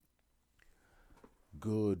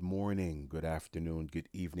Good morning, good afternoon, good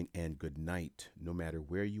evening, and good night. No matter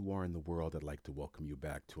where you are in the world, I'd like to welcome you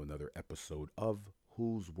back to another episode of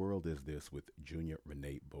Whose World Is This with Junior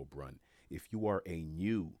Renee Beaubrun. If you are a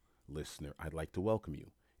new listener, I'd like to welcome you.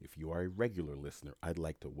 If you are a regular listener, I'd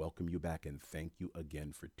like to welcome you back and thank you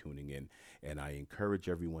again for tuning in. And I encourage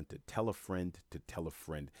everyone to tell a friend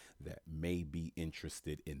that may be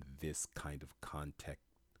interested in this kind of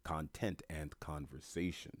content and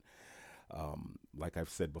conversation. Like I've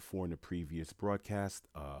said before in the previous broadcast,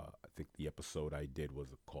 I think the episode I did was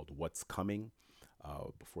called What's Coming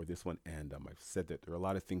before this one. And I've said that there are a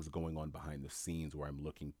lot of things going on behind the scenes where I'm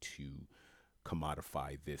looking to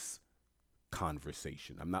commodify this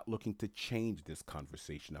conversation. I'm not looking to change this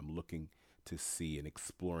conversation. I'm looking to see and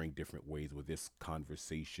exploring different ways where this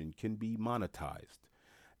conversation can be monetized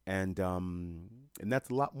and that's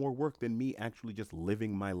a lot more work than me actually just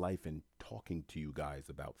living my life and talking to you guys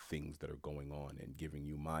about things that are going on and giving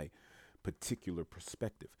you my particular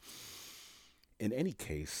perspective. In any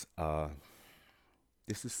case,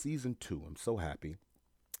 this is season two. I'm so happy.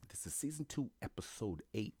 This is season two, episode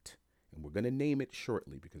eight. And we're going to name it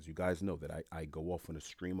shortly because you guys know that I go off on a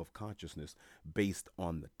stream of consciousness based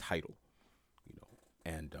on the title, you know.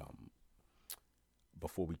 And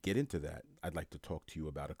before we get into that, I'd like to talk to you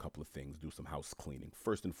about a couple of things, do some house cleaning.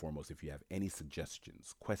 First and foremost, if you have any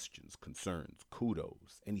suggestions, questions, concerns,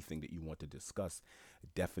 kudos, anything that you want to discuss,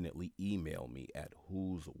 definitely email me at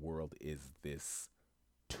whose world is this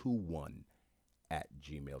 21 at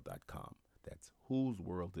gmail.com. That's whose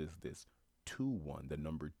world is this 21, the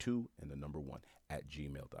number 2 and the number 1 at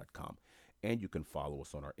gmail.com. And you can follow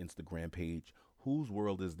us on our Instagram page, Whose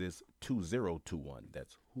World Is This 2021.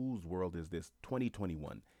 That's Whose World Is This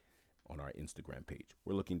 2021 on our Instagram page.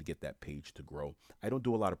 We're looking to get that page to grow. I don't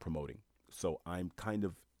do a lot of promoting, so I'm kind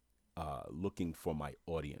of looking for my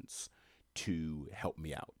audience to help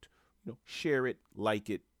me out. Share it, like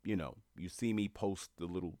it. You see me post the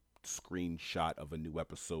little screenshot of a new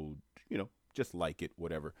episode. Just like it,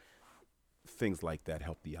 whatever. Things like that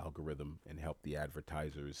help the algorithm and help the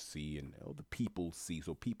advertisers see and the people see.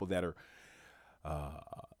 So people that are uh,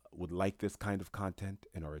 would like this kind of content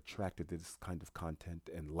and are attracted to this kind of content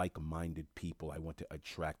and like-minded people. I want to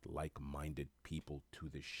attract like-minded people to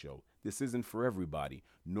this show. This isn't for everybody,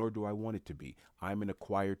 nor do I want it to be. I'm an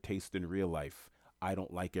acquired taste in real life. I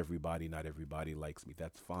don't like everybody. Not everybody likes me.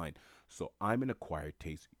 That's fine. So I'm an acquired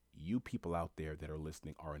taste. You people out there that are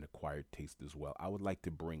listening are an acquired taste as well. I would like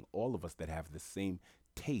to bring all of us that have the same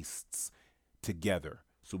tastes together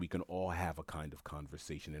so we can all have a kind of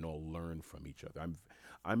conversation and all learn from each other.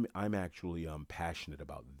 I'm actually passionate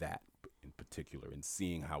about that in particular and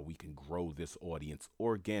seeing how we can grow this audience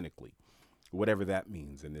organically, whatever that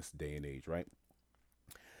means in this day and age, right?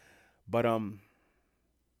 But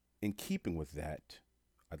in keeping with that,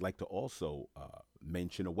 I'd like to also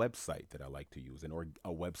mention a website that I like to use,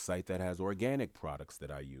 a website that has organic products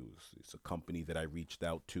that I use. It's a company that I reached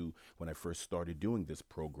out to when I first started doing this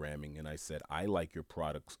programming, and I said, I like your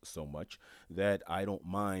products so much that I don't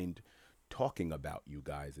mind talking about you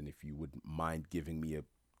guys. And if you would mind giving me a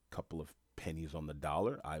couple of pennies on the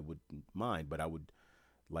dollar, I wouldn't mind, but I would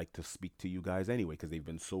like to speak to you guys anyway because they've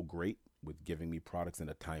been so great with giving me products in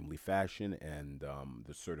a timely fashion and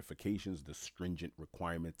the certifications, the stringent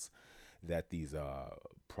requirements that these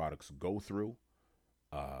products go through.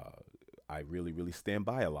 Uh, I really, really stand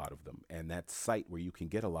by a lot of them. And that site where you can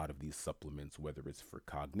get a lot of these supplements, whether it's for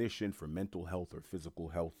cognition, for mental health, or physical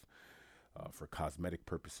health, for cosmetic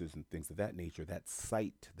purposes and things of that nature, that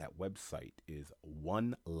website is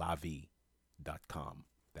onelavi.com.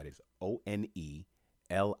 That is ONELIV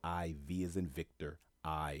as in Victor,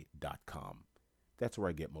 I.com. That's where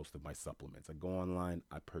I get most of my supplements. I go online,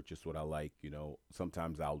 I purchase what I like.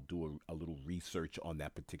 Sometimes I'll do a little research on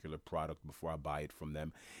that particular product before I buy it from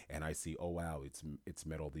them, and I see, oh wow, it's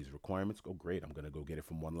met all these requirements. Oh great, I'm gonna go get it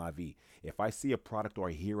from One La Vie. If I see a product or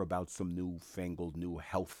I hear about some new fangled new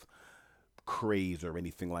health craze or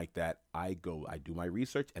anything like that, I do my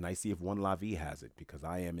research, and I see if One La Vie has it because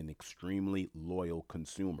I am an extremely loyal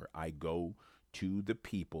consumer. I go to the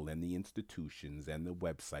people and the institutions and the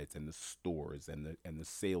websites and the stores and the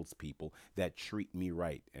salespeople that treat me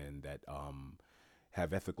right and that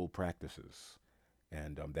have ethical practices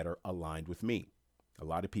and that are aligned with me. A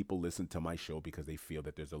lot of people listen to my show because they feel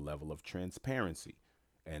that there's a level of transparency.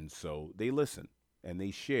 And so they listen and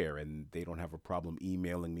they share and they don't have a problem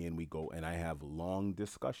emailing me and we go and I have long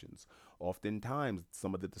discussions. Oftentimes,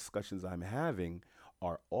 some of the discussions I'm having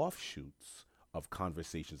are offshoots of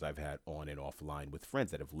conversations I've had on and offline with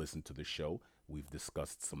friends that have listened to the show. We've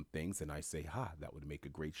discussed some things and I say, that would make a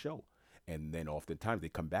great show. And then oftentimes they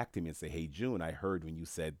come back to me and say, "Hey, June, I heard when you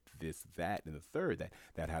said this, that, and the third,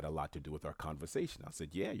 that had a lot to do with our conversation." I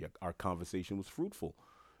said, "Yeah, our conversation was fruitful."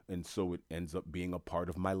 And so it ends up being a part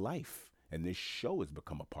of my life. And this show has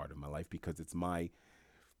become a part of my life because it's my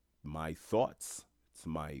thoughts. It's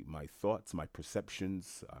my thoughts, my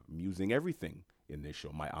perceptions. I'm using everything in this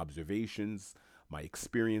show. My observations, my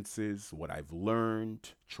experiences, what I've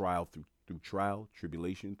learned, trial through trial,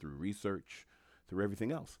 tribulation, through research, through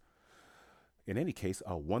everything else. In any case,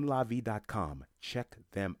 onelavi.com. Check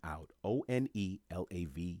them out.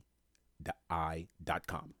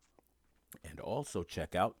 ONELAVI.com. And also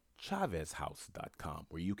check out ChavezHouse.com,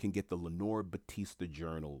 where you can get the Lenore Batista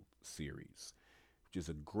Journal series, which is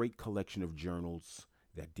a great collection of journals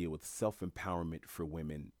that deal with self-empowerment for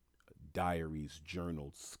women, diaries,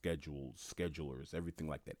 journals, schedulers, everything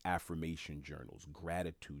like that, affirmation journals,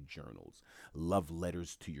 gratitude journals, love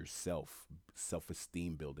letters to yourself,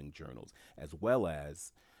 self-esteem building journals, as well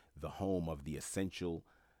as the home of the Essential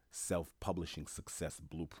Self-Publishing Success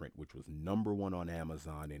Blueprint, which was #1 on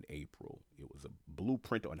Amazon in April. It was a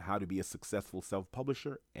blueprint on how to be a successful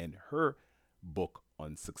self-publisher, and her book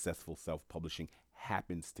on successful self-publishing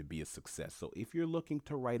happens to be a success. So if you're looking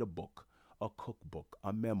to write a book, a cookbook,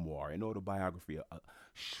 a memoir, an autobiography,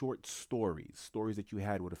 short stories that you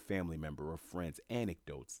had with a family member or friends,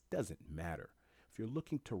 anecdotes, doesn't matter. If you're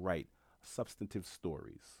looking to write substantive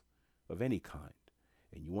stories of any kind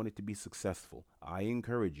and you want it to be successful, I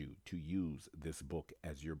encourage you to use this book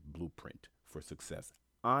as your blueprint for success.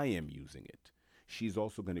 I am using it. She's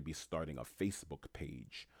also going to be starting a Facebook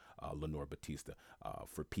page, Lenore Batista,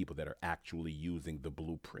 for people that are actually using the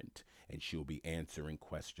blueprint, and she'll be answering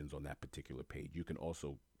questions on that particular page. You can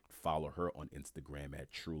also follow her on Instagram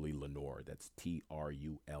at Truly Lenore. That's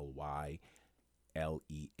TrulyLenaure.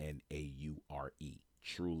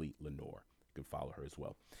 Truly Lenore. You can follow her as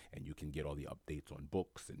well, and you can get all the updates on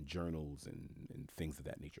books and journals and things of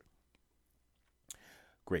that nature.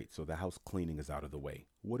 Great. So the house cleaning is out of the way.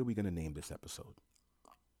 What are we going to name this episode?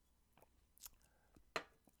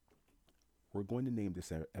 We're going to name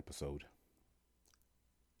this episode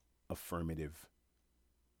Affirmative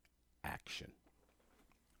Action.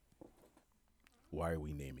 Why are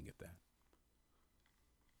we naming it that?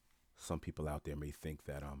 Some people out there may think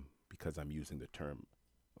that because I'm using the term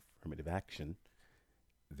affirmative action,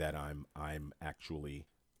 that I'm actually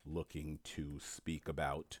looking to speak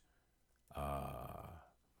about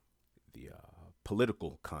the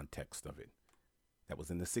political context of it. That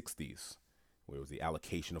was in the 60s, where it was the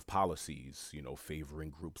allocation of policies,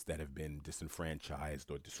 favoring groups that have been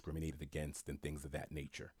disenfranchised or discriminated against and things of that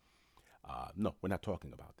nature. No, we're not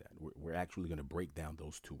talking about that. We're actually going to break down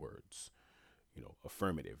those two words.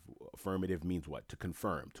 Affirmative. Affirmative means what? To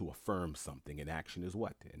confirm, to affirm something. And action is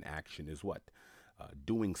what? And action is what?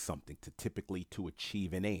 Doing something typically to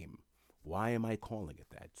achieve an aim. Why am I calling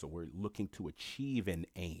it that? So we're looking to achieve an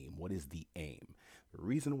aim. What is the aim? The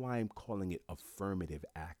reason why I'm calling it affirmative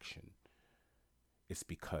action is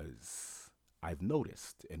because I've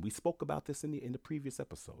noticed, and we spoke about this in the previous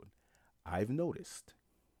episode, I've noticed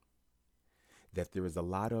that there is a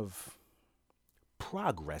lot of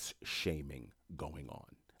progress shaming going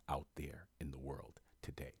on out there in the world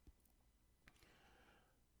today.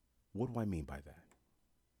 What do I mean by that?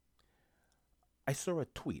 I saw a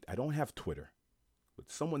tweet. I don't have Twitter, but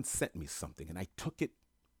someone sent me something and I took it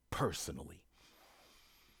personally.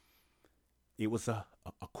 It was a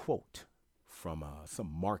quote from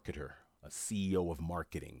some marketer, a CEO of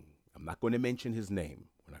marketing. I'm not going to mention his name.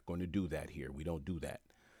 We're not going to do that here. We don't do that.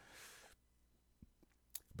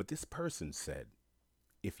 But this person said,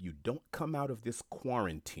 if you don't come out of this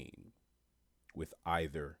quarantine with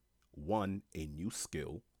either 1, a new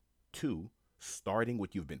skill, 2, starting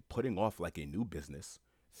what you've been putting off like a new business,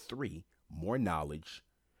 3, more knowledge,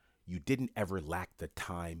 you didn't ever lack the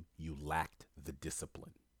time, you lacked the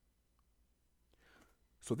discipline.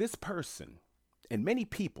 So this person, and many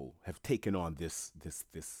people have taken on this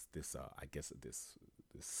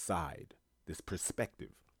side, this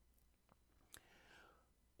perspective.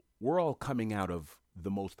 We're all coming out of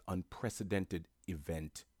the most unprecedented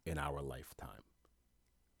event in our lifetime,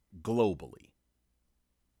 globally.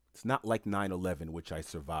 It's not like 9/11, which I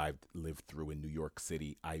lived through in New York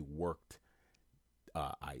City. I worked,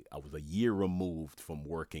 I was a year removed from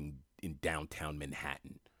working in downtown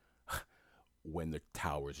Manhattan when the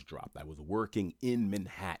towers dropped. I was working in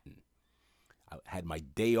Manhattan. I had my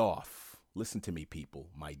day off. Listen to me,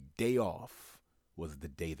 people. My day off was the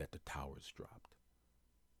day that the towers dropped.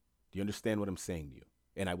 Do you understand what I'm saying to you?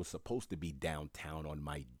 And I was supposed to be downtown on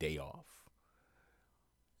my day off.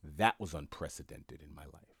 That was unprecedented in my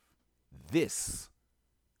life. This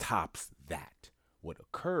tops that. What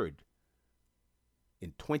occurred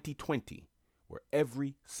in 2020, where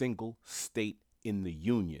every single state in the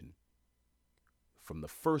union, from the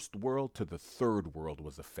first world to the third world,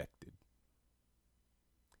 was affected.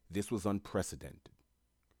 This was unprecedented.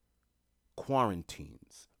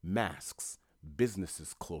 Quarantines, masks,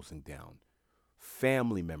 businesses closing down,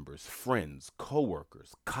 family members, friends,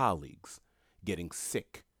 coworkers, colleagues getting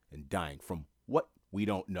sick and dying from what? We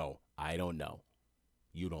don't know. I don't know.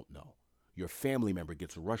 You don't know. Your family member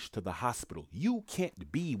gets rushed to the hospital. You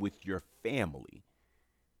can't be with your family.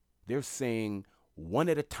 They're saying one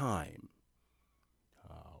at a time,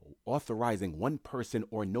 authorizing one person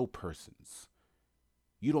or no persons.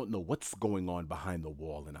 You don't know what's going on behind the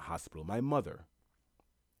wall in a hospital. My mother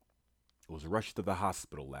was rushed to the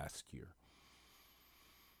hospital last year.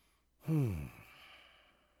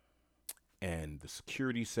 And the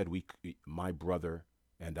security said my brother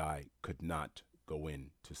and I could not go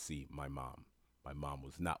in to see my mom. My mom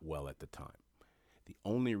was not well at the time. The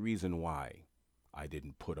only reason why I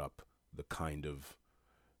didn't put up the kind of,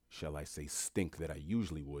 shall I say, stink that I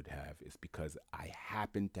usually would have is because I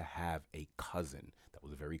happened to have a cousin that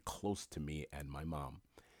was very close to me and my mom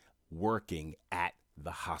working at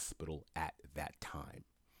the hospital at that time.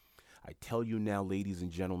 I tell you now, ladies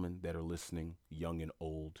and gentlemen that are listening, young and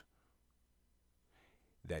old,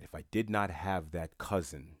 that if I did not have that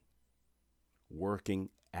cousin working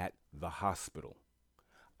at the hospital,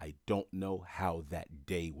 I don't know how that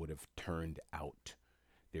day would have turned out.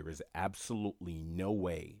 There is absolutely no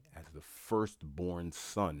way, as the firstborn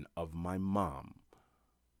son of my mom,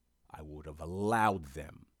 I would have allowed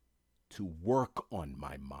them to work on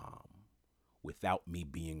my mom without me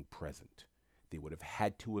being present. They would have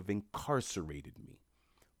had to have incarcerated me,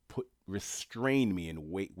 restrained me and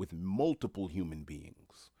wait with multiple human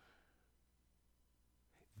beings.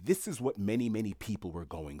 This is what many, many people were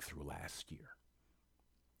going through last year.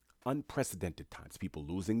 Unprecedented times. People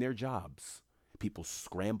losing their jobs. People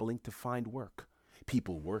scrambling to find work.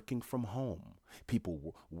 People working from home.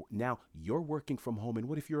 Now you're working from home, and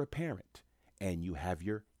what if you're a parent and you have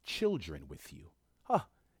your children with you?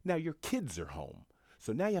 Now your kids are home.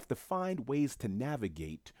 So now you have to find ways to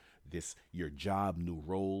navigate this, your job, new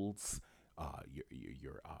roles.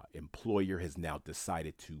 Your employer has now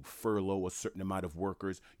decided to furlough a certain amount of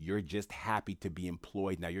workers. You're just happy to be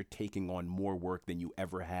employed. Now you're taking on more work than you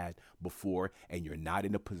ever had before, and you're not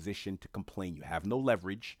in a position to complain. You have no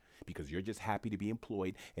leverage because you're just happy to be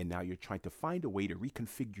employed, and now you're trying to find a way to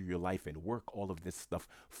reconfigure your life and work all of this stuff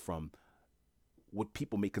from what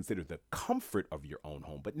people may consider the comfort of your own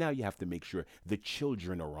home. But now you have to make sure the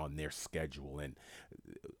children are on their schedule, and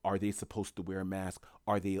are they supposed to wear a mask?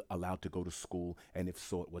 Are they allowed to go to school? And if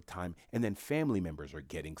so, at what time? And then family members are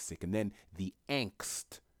getting sick. And then the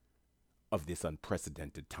angst of this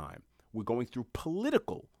unprecedented time. We're going through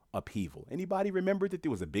political upheaval. Anybody remember that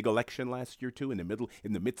there was a big election last year too? In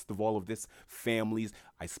the midst of all of this, families,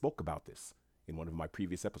 I spoke about this in one of my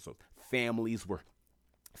previous episodes.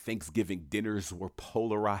 Thanksgiving dinners were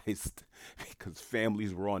polarized because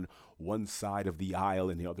families were on one side of the aisle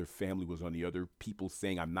and the other family was on the other. People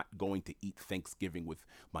saying, I'm not going to eat Thanksgiving with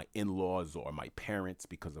my in-laws or my parents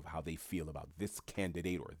because of how they feel about this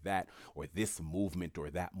candidate or that, or this movement or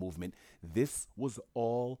that movement. This was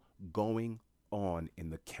all going on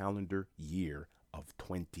in the calendar year of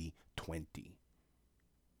 2020.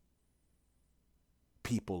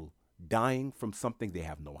 People dying from something they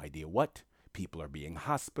have no idea what. People are being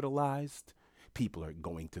hospitalized. People are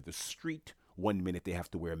going to the street. 1 minute they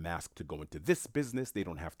have to wear a mask to go into this business. They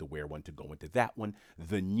don't have to wear one to go into that one.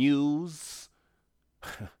 The news,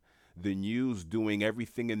 the news doing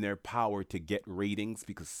everything in their power to get ratings,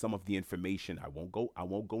 because some of the information, I won't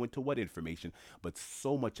go into what information, but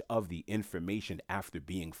so much of the information after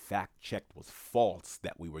being fact checked was false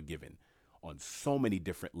that we were given on so many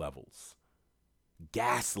different levels.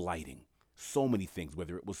 Gaslighting. So many things,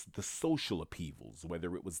 whether it was the social upheavals,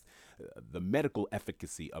 whether it was the medical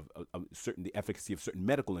efficacy of the efficacy of certain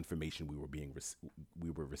medical information we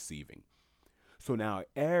were receiving. So now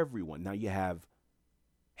you have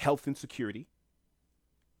health insecurity,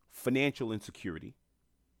 financial insecurity,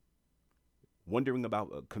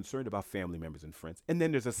 concerned about family members and friends, and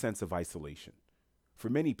then there's a sense of isolation for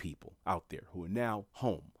many people out there who are now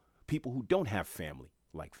home, people who don't have family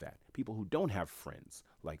like that, people who don't have friends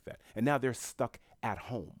like that, and now they're stuck at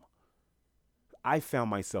home. I found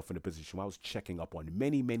myself in a position where I was checking up on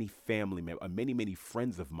many family members, many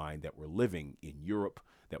friends of mine that were living in Europe,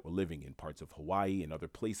 that were living in parts of Hawaii and other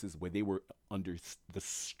places where they were under the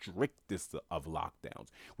strictest of lockdowns,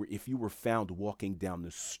 where if you were found walking down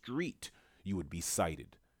the street, you would be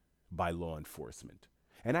cited by law enforcement.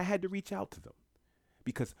 And I had to reach out to them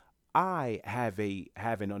because I have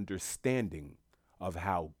an understanding of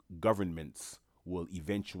how governments will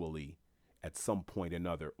eventually, at some point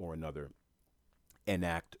or another,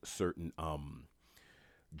 enact certain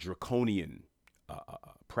draconian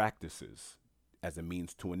practices as a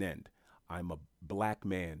means to an end. I'm a black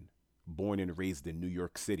man born and raised in New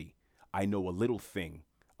York City. I know a little thing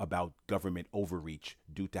about government overreach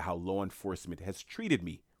due to how law enforcement has treated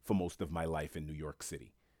me for most of my life in New York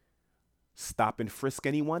City. Stop and frisk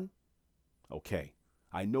anyone? Okay.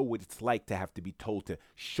 I know what it's like to have to be told to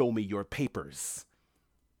show me your papers.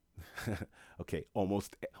 Okay,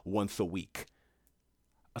 almost once a week.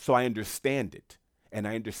 So I understand it, and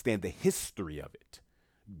I understand the history of it,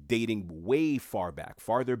 dating way far back,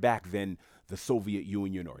 farther back than the Soviet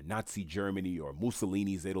Union or Nazi Germany or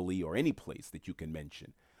Mussolini's Italy or any place that you can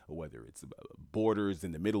mention, whether it's borders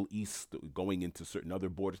in the Middle East going into certain other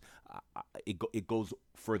borders. It goes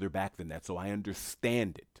further back than that, so I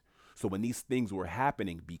understand it. So when these things were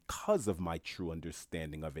happening, because of my true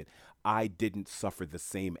understanding of it, I didn't suffer the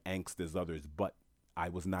same angst as others, but I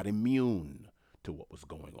was not immune to what was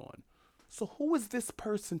going on. So who is this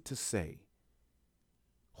person to say?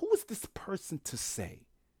 Who is this person to say,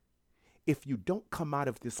 if you don't come out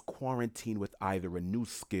of this quarantine with either a new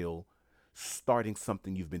skill, starting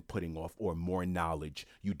something you've been putting off, or more knowledge,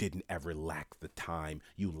 you didn't ever lack the time,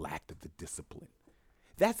 you lacked the discipline?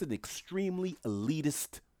 That's an extremely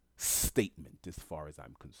elitist statement as far as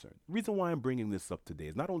I'm concerned. The reason why I'm bringing this up today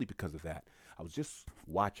is not only because of that. I was just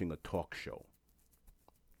watching a talk show.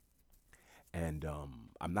 And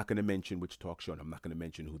I'm not going to mention which talk show, and I'm not going to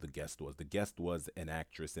mention who the guest was. The guest was an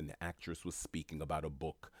actress, and the actress was speaking about a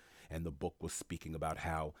book, and the book was speaking about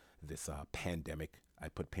how this pandemic, I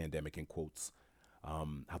put pandemic in quotes,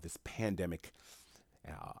 how this pandemic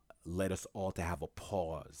led us all to have a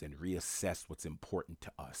pause and reassess what's important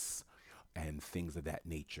to us and things of that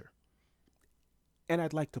nature. And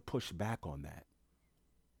I'd like to push back on that.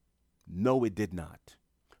 No, it did not.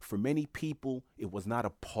 For many people, it was not a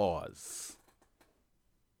pause.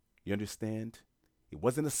 You understand? It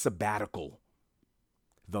wasn't a sabbatical.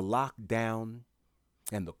 The lockdown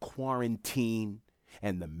and the quarantine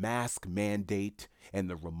and the mask mandate and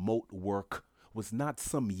the remote work was not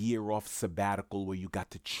some year off sabbatical where you got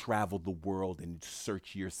to travel the world and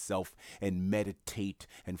search yourself and meditate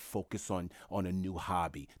and focus on a new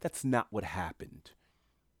hobby. That's not what happened.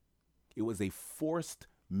 It was a forced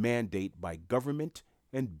mandate by government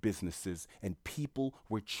and businesses, and people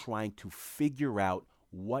were trying to figure out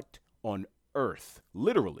what on earth,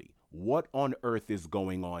 literally, what on earth is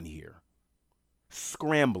going on here.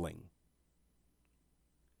 Scrambling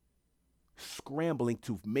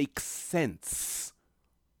to make sense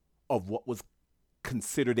of what was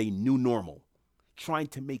considered a new normal, trying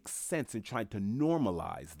to make sense and trying to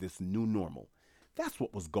normalize this new normal. That's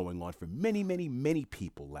what was going on for many, many, many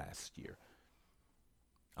people last year.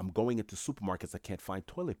 I'm going into supermarkets. I can't find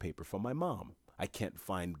toilet paper for my mom. I can't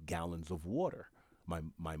find gallons of water.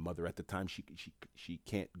 My mother at the time, she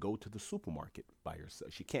can't go to the supermarket by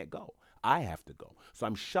herself. She can't go. I have to go. So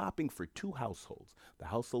I'm shopping for two households, the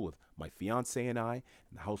household with my fiance and I,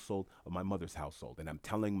 and the household of my mother's household. And I'm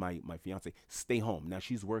telling my fiance, stay home. Now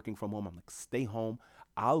she's working from home. I'm like, stay home.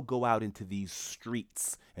 I'll go out into these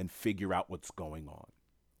streets and figure out what's going on.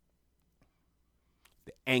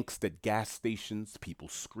 The angst at gas stations, people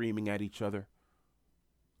screaming at each other.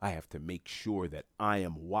 I have to make sure that I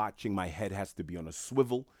am watching. My head has to be on a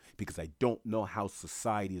swivel because I don't know how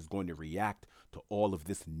society is going to react to all of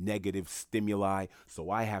this negative stimuli. So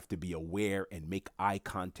I have to be aware and make eye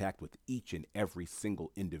contact with each and every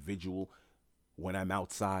single individual when I'm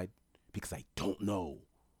outside, because I don't know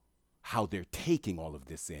how they're taking all of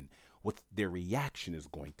this in, what their reaction is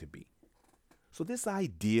going to be. So this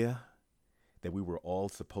idea that we were all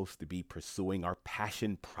supposed to be pursuing our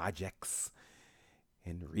passion projects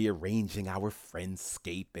and rearranging our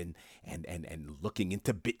friendscape and looking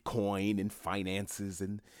into Bitcoin and finances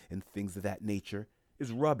and things of that nature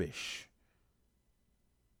is rubbish.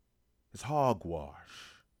 It's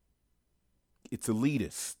hogwash. It's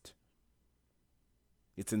elitist.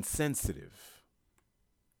 It's insensitive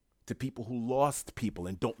to people who lost people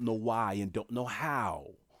and don't know why and don't know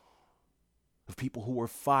how. Of people who were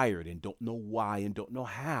fired and don't know why and don't know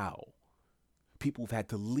how. People who've had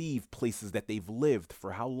to leave places that they've lived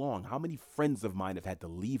for how long? How many friends of mine have had to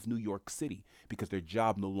leave New York City because their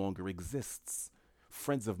job no longer exists?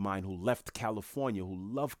 Friends of mine who left California, who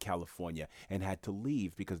love California, and had to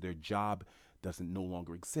leave because their job no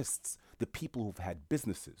longer exists. The people who've had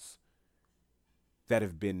businesses that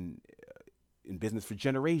have been in business for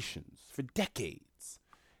generations, for decades,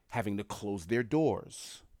 having to close their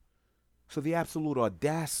doors. So the absolute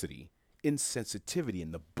audacity, insensitivity,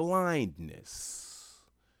 and the blindness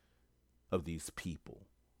of these people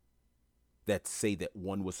that say that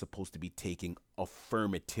one was supposed to be taking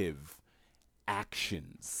affirmative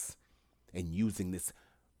actions and using this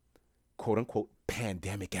quote unquote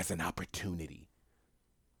pandemic as an opportunity.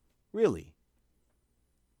 Really,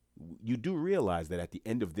 you do realize that at the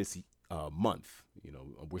end of this month,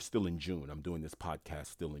 we're still in June. I'm doing this podcast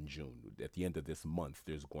still in June. At the end of this month,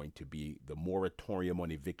 there's going to be the moratorium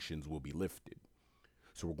on evictions will be lifted.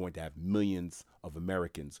 So we're going to have millions of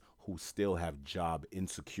Americans who still have job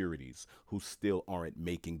insecurities, who still aren't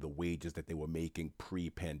making the wages that they were making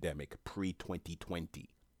pre-pandemic, pre-2020.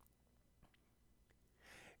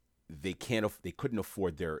 They couldn't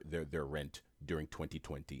afford their rent during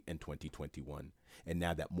 2020 and 2021. And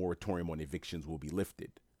now that moratorium on evictions will be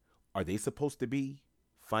lifted. Are they supposed to be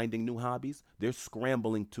finding new hobbies? They're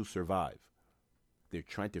scrambling to survive. They're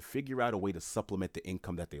trying to figure out a way to supplement the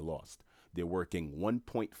income that they lost. They're working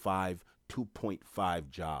 1.5, 2.5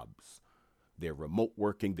 jobs. They're remote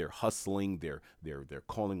working, they're hustling, they're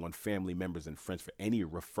calling on family members and friends for any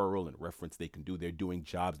referral and reference they can do. They're doing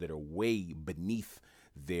jobs that are way beneath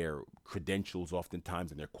their credentials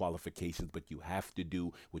oftentimes and their qualifications, but you have to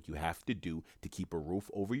do what you have to do to keep a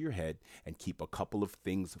roof over your head and keep a couple of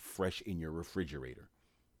things fresh in your refrigerator.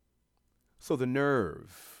 So the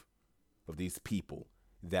nerve of these people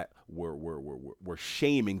that were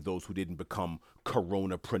shaming those who didn't become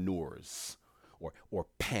coronapreneurs or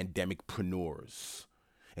pandemicpreneurs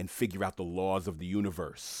and figure out the laws of the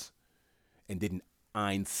universe and didn't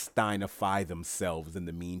Einsteinify themselves in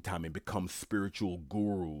the meantime and become spiritual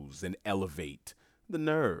gurus and elevate. The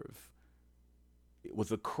nerve. It was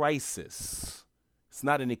a crisis. It's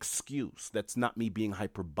not an excuse. That's not me being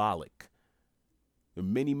hyperbolic. There are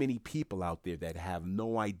many, many people out there that have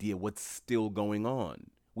no idea what's still going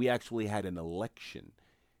on. We actually had an election.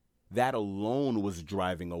 That alone was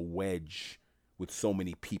driving a wedge with so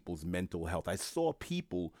many people's mental health. I saw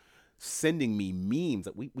people sending me memes.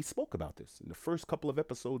 That we spoke about this in the first couple of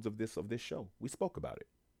episodes of this show. We spoke about it.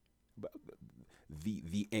 But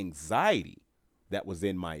the anxiety that was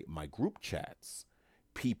in my group chats,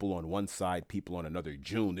 people on one side, people on another.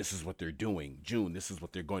 June, this is what they're doing. June, this is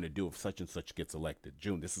what they're going to do if such and such gets elected.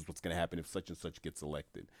 June, this is what's going to happen if such and such gets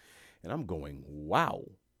elected. And I'm going, wow,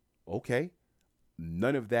 okay.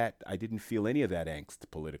 None of that, I didn't feel any of that angst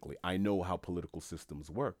politically. I know how political systems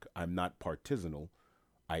work. I'm not partisanal.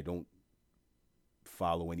 I don't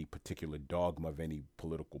follow any particular dogma of any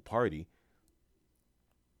political party.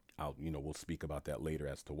 We'll speak about that later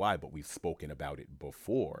as to why, but we've spoken about it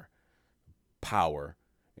before. Power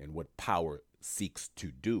and what power seeks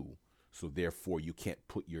to do. So therefore, you can't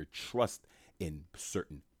put your trust in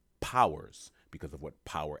certain powers because of what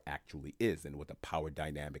power actually is and what the power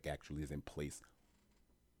dynamic actually is in place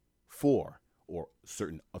for, or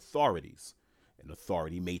certain authorities, an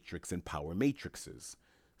authority matrix and power matrices.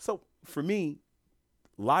 So for me,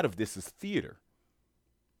 a lot of this is theater.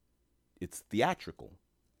 It's theatrical.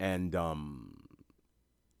 And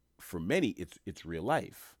for many, it's real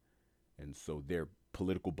life. And so their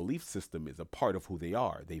political belief system is a part of who they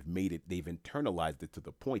are. They've internalized it to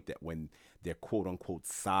the point that when their quote unquote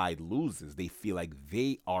side loses, they feel like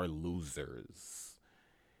they are losers.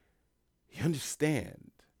 You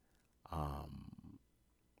understand?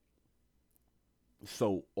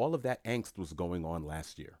 So all of that angst was going on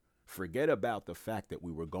last year. Forget about the fact that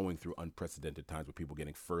we were going through unprecedented times with people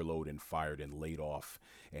getting furloughed and fired and laid off,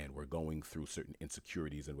 and we're going through certain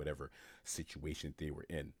insecurities and whatever situation they were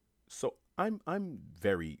in. So I'm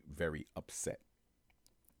very, very upset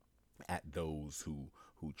at those who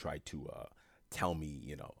try to tell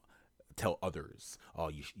me, tell others, oh,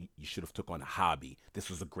 you should have took on a hobby. This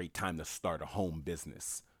was a great time to start a home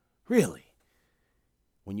business. Really?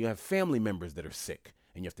 When you have family members that are sick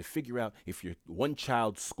and you have to figure out if your one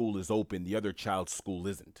child's school is open, the other child's school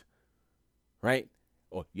isn't, right?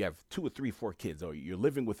 Or you have 2 or 3, 4 kids, or you're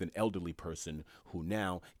living with an elderly person who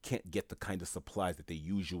now can't get the kind of supplies that they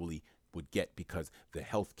usually would get because the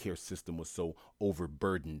healthcare system was so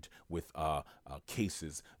overburdened with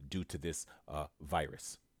cases due to this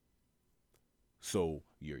virus. So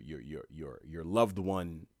your loved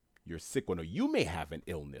one, your sick one, or you may have an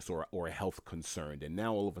illness or a health concern, and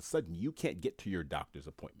now all of a sudden you can't get to your doctor's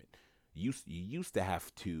appointment. You used to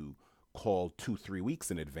have to call 2-3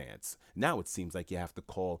 weeks in advance. Now it seems like you have to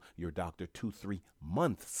call your doctor 2-3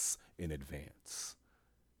 months in advance.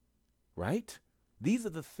 Right? These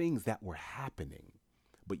are the things that were happening.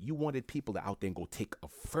 But you wanted people to out there and go take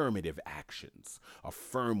affirmative actions.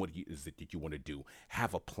 Affirm what is it that you want to do.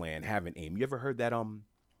 Have a plan, have an aim. You ever heard that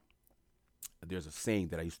There's a saying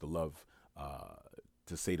that I used to love uh,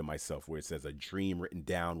 to say to myself, where it says, "A dream written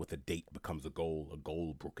down with a date becomes a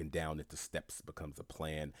goal broken down into steps becomes a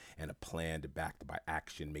plan, and a plan backed by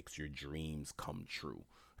action makes your dreams come true."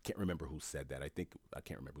 I can't remember who said that. I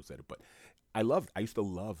can't remember who said it, but I used to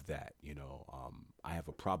love that. I have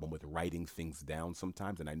a problem with writing things down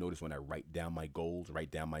sometimes, and I notice when I write down my goals,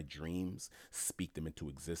 write down my dreams, speak them into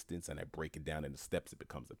existence, and I break it down into steps, it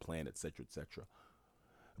becomes a plan, etc., etc.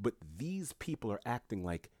 But these people are acting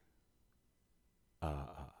like uh,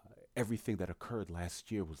 everything that occurred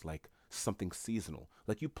last year was like something seasonal.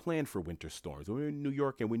 Like, you plan for winter storms. We're in New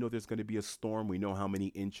York and we know there's going to be a storm. We know how many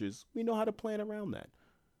inches. We know how to plan around that.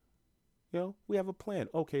 We have a plan.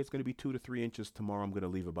 Okay, it's going to be 2 to 3 inches tomorrow. I'm going to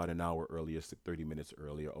leave about an hour earlier, 30 minutes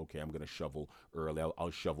earlier. Okay, I'm going to shovel early.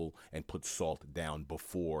 I'll shovel and put salt down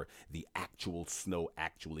before the actual snow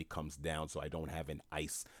actually comes down, so I don't have an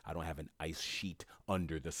ice sheet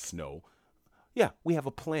under the snow. Yeah, we have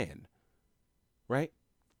a plan, right?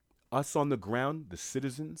 Us on the ground, the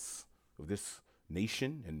citizens of this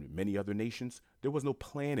nation and many other nations, there was no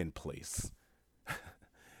plan in place.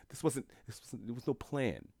 There was no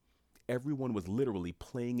plan. Everyone was literally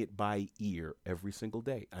playing it by ear every single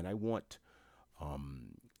day. And I want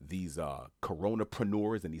these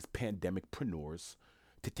coronapreneurs and these pandemicpreneurs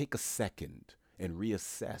to take a second and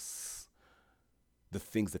reassess the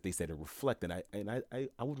things that they said and reflect. And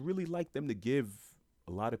I would really like them to give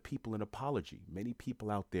a lot of people an apology. Many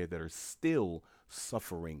people out there that are still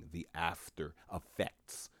suffering the after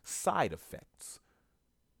effects, side effects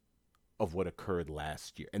of what occurred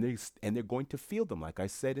last year, and they're going to feel them. Like I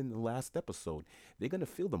said in the last episode, they're going to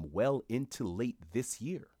feel them well into late this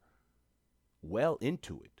year, well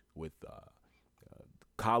into it, with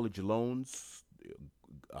college loans.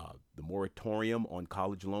 The moratorium on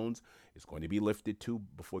college loans is going to be lifted too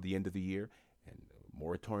before the end of the year, and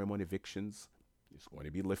moratorium on evictions is going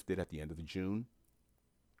to be lifted at the end of the June.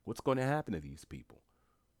 What's going to happen to these people?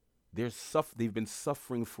 They've been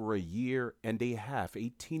suffering for a year and a half,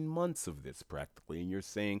 18 months of this practically, and you're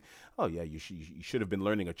saying, "Oh yeah, you should have been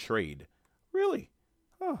learning a trade." Really?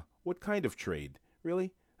 Huh? What kind of trade?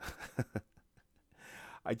 Really?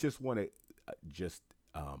 I just want to just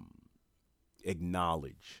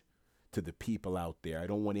acknowledge to the people out there. I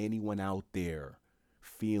don't want anyone out there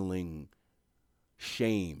feeling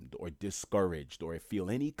shamed or discouraged or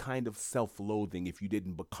feel any kind of self-loathing if you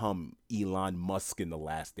didn't become Elon Musk in the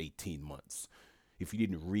last 18 months, if you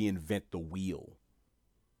didn't reinvent the wheel,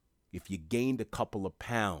 if you gained a couple of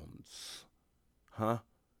pounds,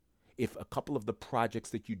 if a couple of the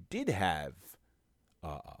projects that you did have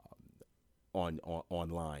uh,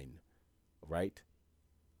 online, right,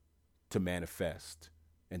 to manifest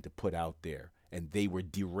and to put out there, and they were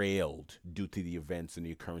derailed due to the events and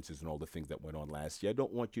the occurrences and all the things that went on last year. I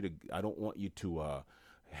don't want you to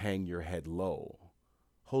hang your head low.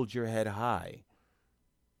 Hold your head high.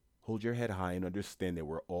 Hold your head high and understand that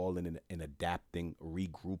we're all in an adapting,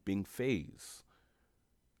 regrouping phase.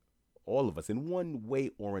 All of us, in one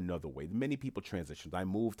way or another way. Many people transitioned. I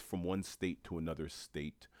moved from one state to another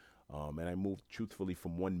state. And I moved truthfully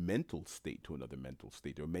from one mental state to another mental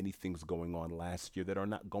state. There were many things going on last year that are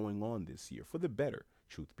not going on this year, for the better,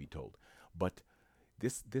 truth be told. But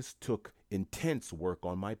this took intense work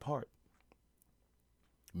on my part.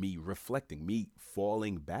 Me reflecting, me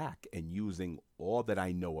falling back and using all that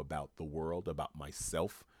I know about the world, about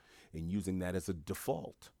myself, and using that as a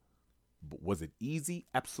default. But was it easy?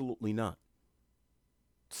 Absolutely not.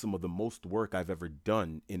 Some of the most work I've ever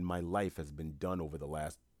done in my life has been done over the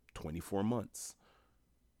last 24 months.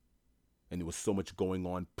 And there was so much going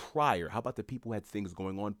on prior. How about the people who had things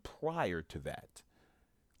going on prior to that?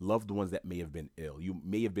 Loved ones that may have been ill. You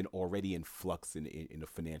may have been already in flux in a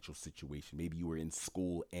financial situation. Maybe you were in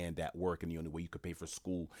school and at work, and the only way you could pay for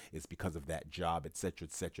school is because of that job, etc.,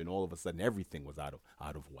 etc. And all of a sudden, everything was out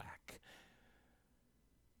of whack.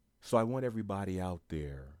 So I want everybody out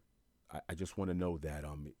there. I just want to know that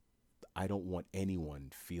I don't want anyone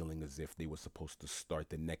feeling as if they were supposed to start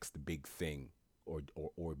the next big thing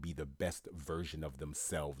or be the best version of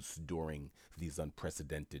themselves during these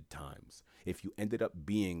unprecedented times. If you ended up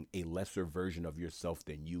being a lesser version of yourself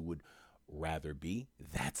than you would rather be,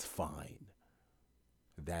 that's fine.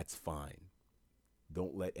 That's fine.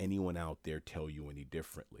 Don't let anyone out there tell you any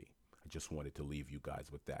differently. I just wanted to leave you guys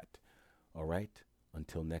with that. All right?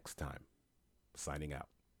 Until next time, signing out.